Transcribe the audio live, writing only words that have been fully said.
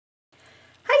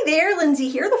Hi there, Lindsay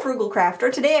here, the Frugal Crafter.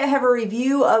 Today I have a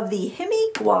review of the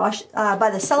Himi gouache by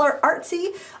the seller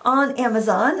Artsy on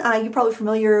Amazon. You're probably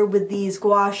familiar with these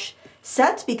gouache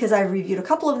sets because I've reviewed a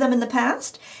couple of them in the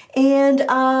past. And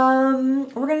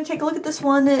we're going to take a look at this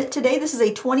one today. This is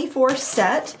a 24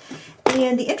 set.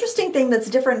 And the interesting thing that's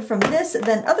different from this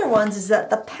than other ones is that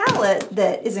the palette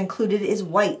that is included is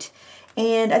white.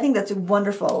 And I think that's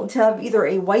wonderful. To have either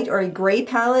a white or a gray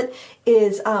palette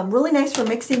is really nice for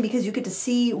mixing because you get to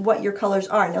see what your colors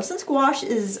are. Now, since gouache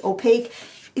is opaque,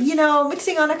 you know,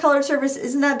 mixing on a colored surface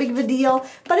isn't that big of a deal.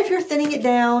 But if you're thinning it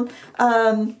down,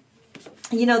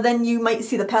 you know, then you might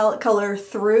see the palette color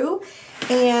through.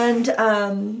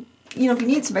 And you know, if you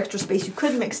need some extra space, you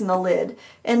could mix in the lid.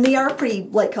 And they are pretty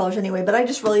light colors anyway, but I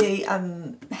just really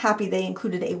am happy they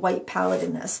included a white palette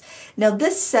in this. Now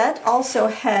this set also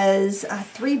has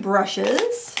 3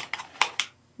 brushes.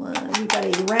 We've got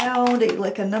a round,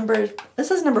 like a number, this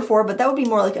is number 4, but that would be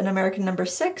more like an American number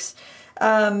 6.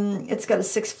 It's got a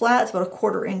 6 flat, it's about a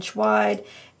 1/4 inch wide.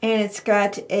 And it's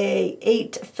got a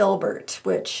 8 filbert,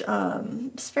 which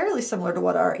is fairly similar to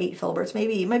what our 8 filberts.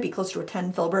 Maybe it might be close to a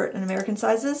 10 filbert in American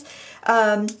sizes.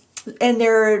 And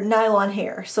they're nylon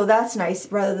hair, so that's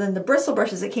nice rather than the bristle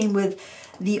brushes that came with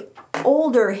the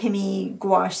older Himi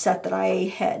gouache set that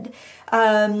I had.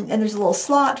 And there's a little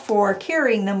slot for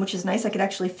carrying them, which is nice. I could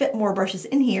actually fit more brushes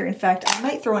in here. In fact, I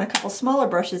might throw in a couple smaller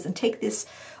brushes and take this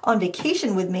on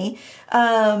vacation with me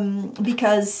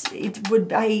because it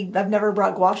would. I've never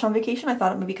brought gouache on vacation. I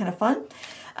thought it would be kind of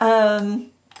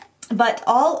fun. But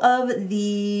all of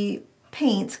the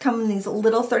paints come in these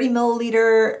little 30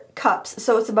 milliliter cups,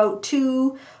 so it's about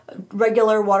 2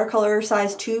 regular watercolor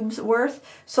size tubes worth.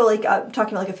 So like I'm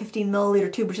talking about like a 15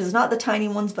 milliliter tube, which is not the tiny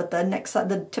ones, but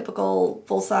the typical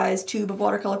full size tube of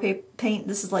watercolor paint.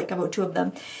 This is like about 2 of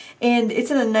them, and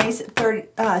it's in a nice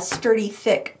sturdy,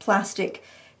 thick plastic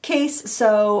case,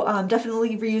 so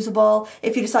definitely reusable.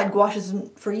 If you decide gouache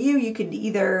isn't for you, you could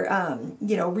either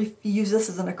you know, use this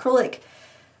as an acrylic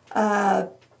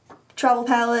travel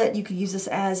palette. You could use this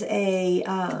as a,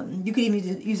 you could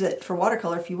even use it for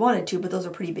watercolor if you wanted to, but those are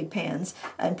pretty big pans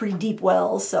and pretty deep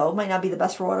wells, so it might not be the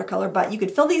best for watercolor, but you could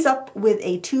fill these up with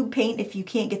a tube paint if you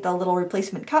can't get the little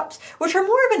replacement cups, which are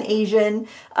more of an Asian,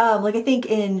 like I think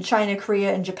in China,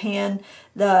 Korea, and Japan,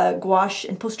 the gouache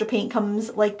and poster paint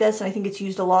comes like this, and I think it's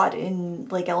used a lot in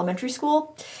like elementary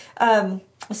school.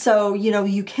 So, you know,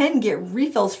 you can get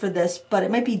refills for this, but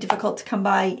it might be difficult to come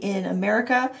by in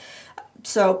America.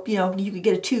 So, you know, you could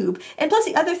get a tube. And plus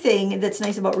the other thing that's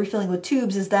nice about refilling with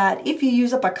tubes is that if you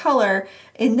use up a color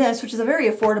in this, which is a very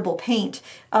affordable paint,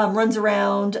 runs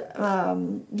around,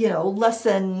 you know, less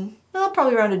than, well,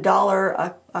 probably around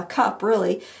 $1 a cup,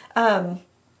 really.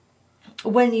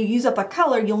 When you use up a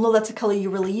color, you'll know that's a color you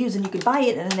really use, and you could buy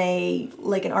it in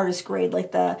like an artist grade,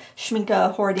 like the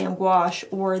Schmincke Horadam gouache,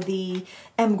 or the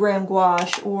M. Graham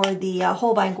gouache, or the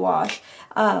Holbein gouache.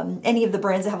 Any of the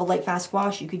brands that have a lightfast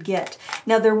gouache you could get.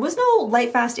 Now, there was no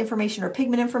lightfast information or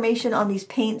pigment information on these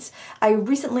paints. I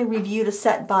recently reviewed a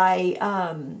set by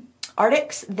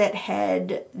Artix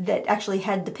that actually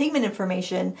had the pigment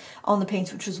information on the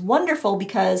paints, which was wonderful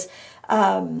because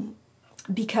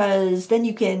then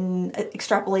you can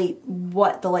extrapolate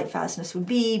what the light fastness would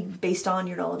be based on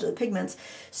your knowledge of the pigments.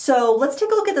 So let's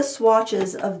take a look at the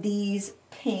swatches of these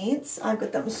paints. I've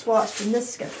got them swatched in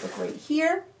this sketchbook right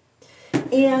here.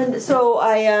 And so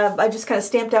I just kind of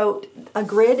stamped out a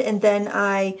grid, and then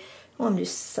let me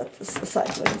just set this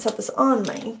aside so I can set this on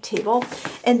my table.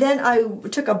 And then I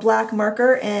took a black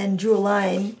marker and drew a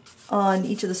line on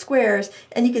each of the squares,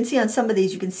 and you can see on some of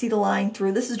these, you can see the line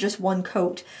through. This is just one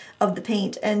coat of the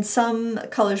paint, and some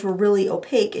colors were really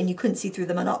opaque and you couldn't see through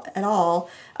them at all.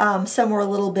 Some were a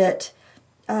little bit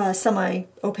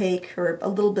semi-opaque or a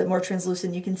little bit more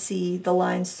translucent. You can see the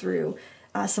lines through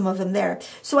some of them there.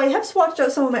 So I have swatched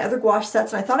out some of my other gouache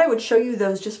sets, and I thought I would show you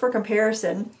those just for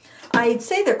comparison. I'd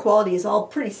say their quality is all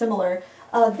pretty similar.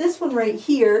 This one right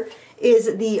here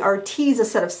is the Arteza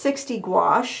set of 60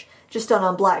 gouache, just done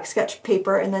on black sketch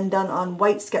paper and then done on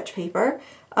white sketch paper.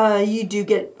 You do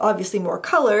get obviously more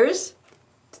colors,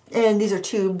 and these are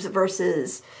tubes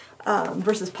versus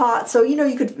pots. So, you know,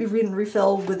 you could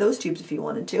refill with those tubes if you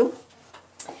wanted to.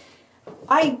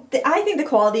 I think the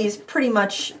quality is pretty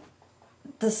much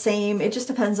the same. It just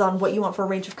depends on what you want for a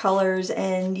range of colors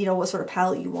and, you know, what sort of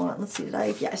palette you want. Let's see,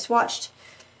 I swatched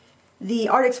the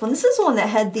Artix one. This is the one that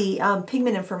had the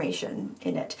pigment information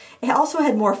in it. It also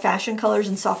had more fashion colors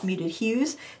and soft muted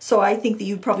hues, so I think that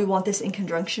you'd probably want this in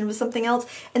conjunction with something else.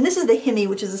 And this is the Himi,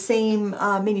 which is the same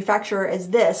manufacturer as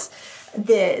this.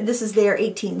 This is their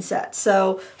 18 set.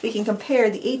 So we can compare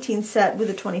the 18 set with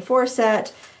the 24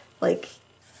 set. Like,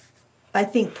 I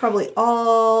think probably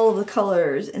all of the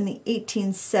colors in the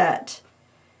 18 set,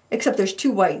 except there's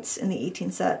 2 whites in the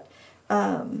 18 set,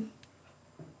 are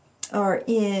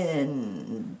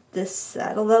in this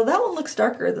set. Although that one looks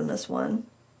darker than this one.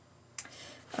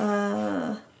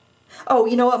 Oh,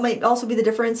 you know what might also be the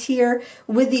difference here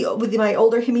with my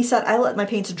older Himi set? I let my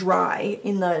paints dry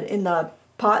in the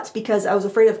pots because I was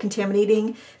afraid of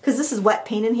contaminating, because this is wet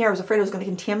paint in here. I was afraid I was going to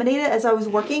contaminate it as I was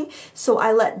working, so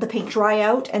I let the paint dry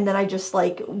out, and then I just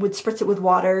like would spritz it with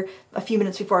water a few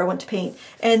minutes before I went to paint.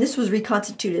 And this was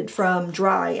reconstituted from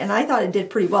dry, and I thought it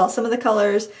did pretty well. Some of the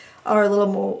colors are a little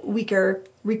more weaker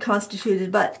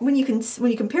reconstituted, but when you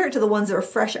compare it to the ones that are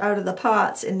fresh out of the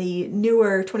pots in the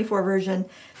newer 24 version,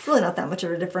 it's really not that much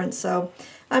of a difference. So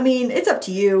I mean, it's up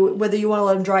to you whether you want to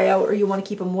let them dry out or you want to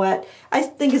keep them wet. I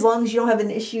think as long as you don't have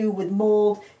an issue with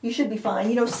mold, you should be fine.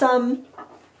 You know, some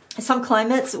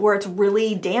climates where it's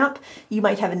really damp, you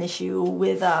might have an issue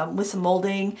with some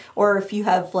molding, or if you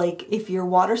have if your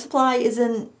water supply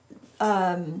isn't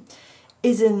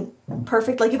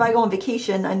perfect. Like if I go on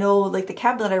vacation, I know like the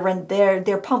cabin that I rent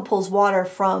their pump pulls water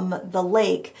from the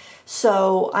lake,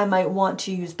 so I might want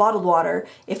to use bottled water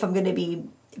if I'm going to be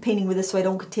painting with this, so I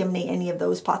don't contaminate any of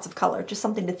those pots of color. Just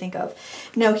something to think of.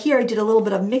 Now here I did a little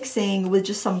bit of mixing with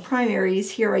just some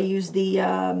primaries. Here I used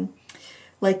the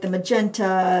like the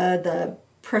magenta, the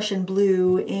Prussian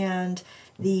blue, and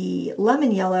the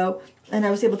lemon yellow, and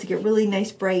I was able to get really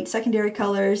nice bright secondary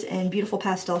colors and beautiful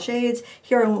pastel shades.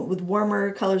 Here I went with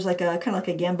warmer colors, like a kind of like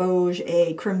a gamboge,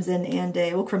 a crimson, and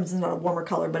a, well, crimson's not a warmer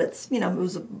color, but it's, you know, it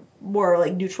was more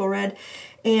like neutral red,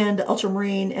 and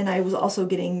ultramarine, and I was also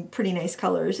getting pretty nice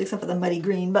colors except for the muddy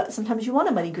green, but sometimes you want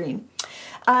a muddy green.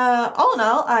 All in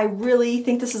all, I really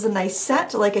think this is a nice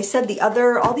set. Like I said,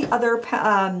 all the other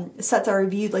sets I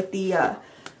reviewed, like the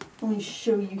let me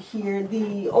show you here,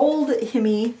 the old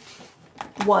Himi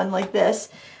one like this,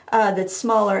 that's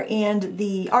smaller, and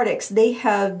the Arctics,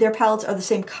 their palettes are the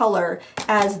same color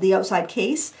as the outside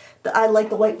case. I like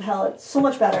the white palette so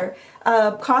much better.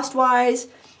 Cost wise,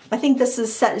 I think this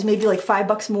set is maybe like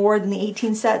 $5 more than the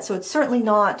 18 set, so it's certainly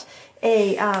not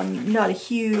a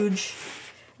huge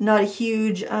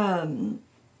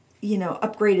you know,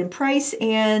 upgrade in price,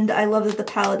 and I love that the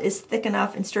palette is thick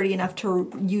enough and sturdy enough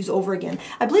to use over again.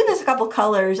 I believe there's a couple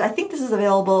colors. I think this is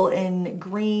available in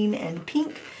green and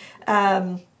pink.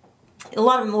 A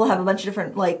lot of them will have a bunch of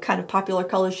different like kind of popular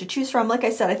colors to choose from. Like I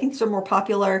said, I think these are more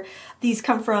popular. These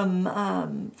come from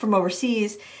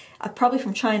overseas, probably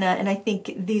from China, and I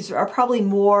think these are probably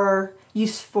more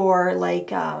used for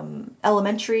like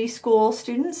elementary school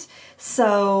students,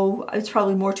 so it's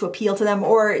probably more to appeal to them,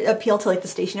 or appeal to like the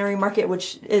stationery market,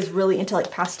 which is really into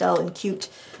like pastel and cute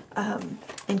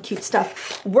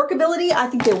stuff. Workability, I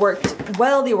think they worked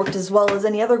well. They worked as well as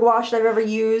any other gouache I've ever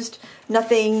used.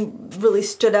 Nothing really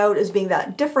stood out as being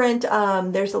that different.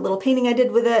 There's a little painting I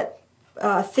did with it.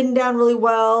 Thinned down really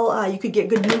well. You could get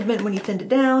good movement when you thinned it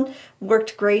down.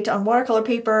 Worked great on watercolor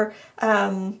paper.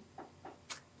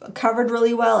 Covered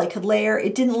really well. I could layer.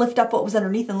 It didn't lift up what was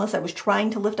underneath unless I was trying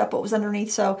to lift up what was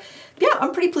underneath. So yeah,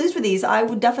 I'm pretty pleased with these. I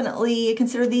would definitely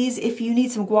consider these if you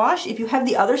need some gouache. If you have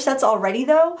the other sets already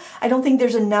though, I don't think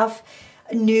there's enough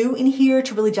new in here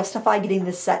to really justify getting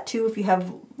this set too. If you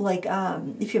have like,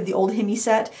 if you have the old Himi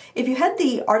set. If you had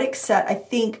the Arctic set, I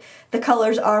think the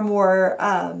colors are more,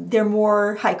 they're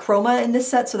more high chroma in this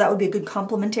set, so that would be a good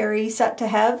complementary set to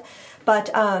have.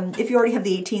 But if you already have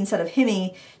the 18 set of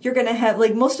Himi, you're going to have,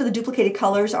 like, most of the duplicated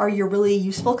colors are your really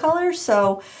useful colors,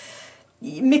 so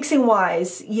mixing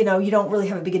wise, you know, you don't really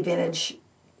have a big advantage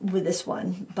with this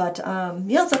one. But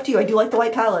yeah, it's up to you. I do like the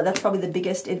white palette. That's probably the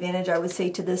biggest advantage I would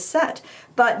say to this set.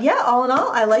 But yeah, all in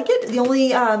all, I like it. The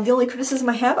only criticism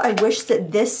I have, I wish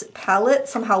that this palette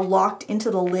somehow locked into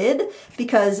the lid,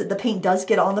 because the paint does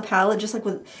get on the palette, just like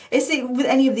with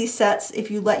any of these sets.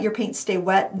 If you let your paint stay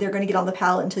wet, they're going to get on the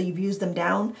palette until you've used them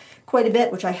down quite a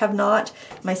bit, which I have not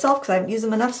myself because I haven't used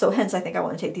them enough. So hence I think I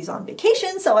want to take these on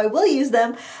vacation, so I will use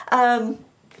them.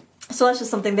 So that's just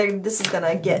something this is going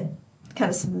to get kind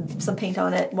of some paint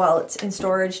on it while it's in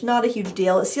storage. Not a huge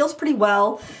deal. It seals pretty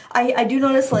well. I do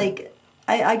notice, like,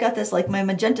 I got this, like, my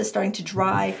magenta starting to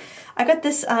dry. I got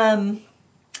this,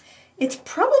 it's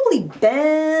probably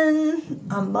been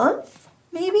a month,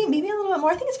 maybe a little bit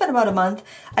more. I think it's been about a month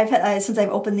since I've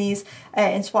opened these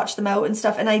and swatched them out and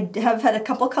stuff, and I have had a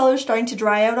couple colors starting to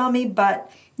dry out on me, but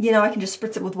you know, I can just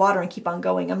spritz it with water and keep on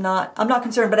going. I'm not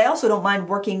concerned, but I also don't mind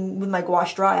working with my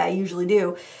gouache dry. I usually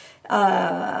do.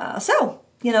 So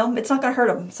you know, it's not going to hurt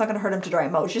them. It's not going to hurt them to dry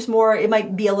them out. It's just more, it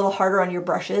might be a little harder on your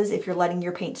brushes if you're letting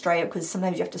your paints dry out, because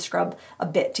sometimes you have to scrub a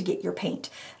bit to get your paint.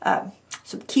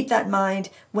 So keep that in mind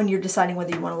when you're deciding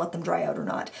whether you want to let them dry out or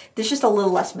not. It's just a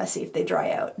little less messy if they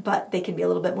dry out, but they can be a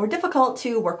little bit more difficult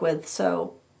to work with.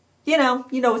 So, you know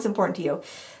what's important to you.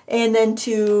 And then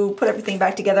to put everything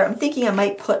back together, I'm thinking I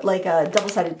might put like a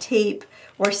double-sided tape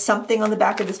or something on the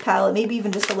back of this palette, maybe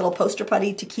even just a little poster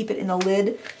putty to keep it in a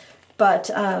lid. But,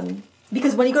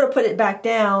 because when you go to put it back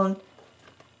down,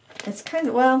 it's kind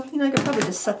of, well, you know, I could probably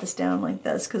just set this down like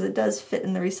this because it does fit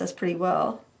in the recess pretty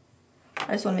well.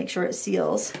 I just want to make sure it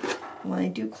seals when I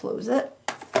do close it.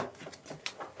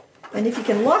 And if you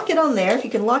can lock it on there, if you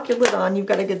can lock your lid on, you've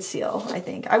got a good seal, I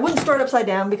think. I wouldn't store it upside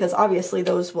down because obviously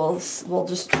those will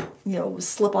just, you know,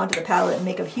 slip onto the palette and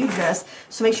make a huge mess.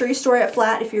 So make sure you store it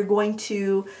flat if you're going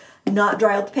to not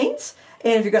dry out the paints.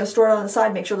 And if you're going to store it on the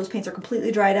side, make sure those paints are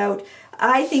completely dried out.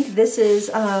 I think this is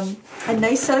a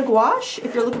nice set of gouache.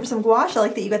 If you're looking for some gouache, I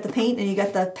like that you got the paint and you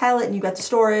got the palette and you got the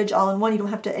storage all in one. You don't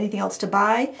have to anything else to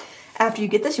buy. After you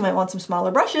get this, you might want some smaller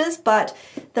brushes, but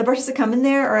the brushes that come in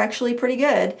there are actually pretty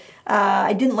good.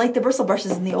 I didn't like the bristle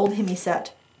brushes in the old Himi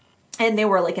set, and they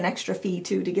were like an extra fee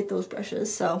too to get those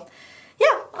brushes. So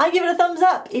yeah, I give it a thumbs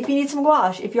up if you need some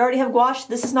gouache. If you already have gouache,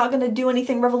 this is not going to do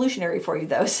anything revolutionary for you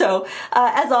though. So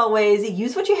as always,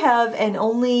 use what you have and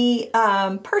only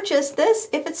purchase this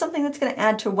if it's something that's going to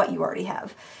add to what you already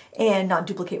have and not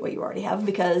duplicate what you already have,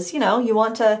 because, you know, you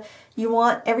want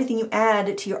everything you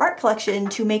add to your art collection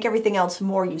to make everything else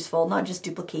more useful, not just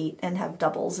duplicate and have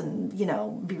doubles and, you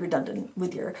know, be redundant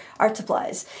with your art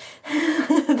supplies.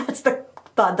 That's the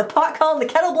pot calling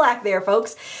the kettle black there,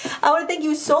 folks. I want to thank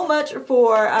you so much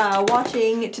for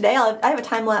watching today. I have a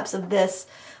time lapse of this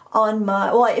on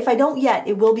my, well, if I don't yet,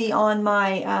 it will be on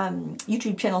my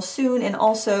YouTube channel soon, and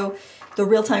also the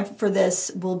real time for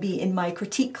this will be in my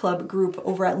critique club group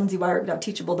over at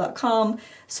lindsayweirich.teachable.com.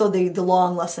 So the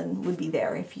long lesson would be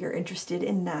there if you're interested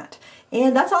in that.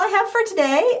 And that's all I have for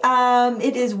today.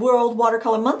 It is World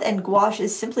Watercolor Month, and gouache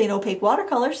is simply an opaque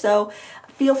watercolor. So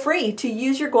feel free to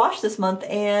use your gouache this month,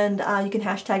 and you can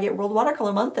hashtag it World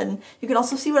Watercolor Month, and you can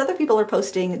also see what other people are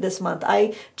posting this month.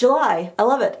 July, I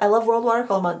love it. I love World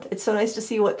Watercolor Month. It's so nice to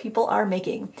see what people are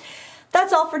making.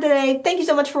 That's all for today. Thank you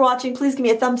so much for watching. Please give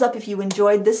me a thumbs up if you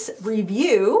enjoyed this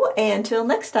review. And until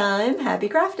next time, happy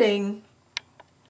crafting.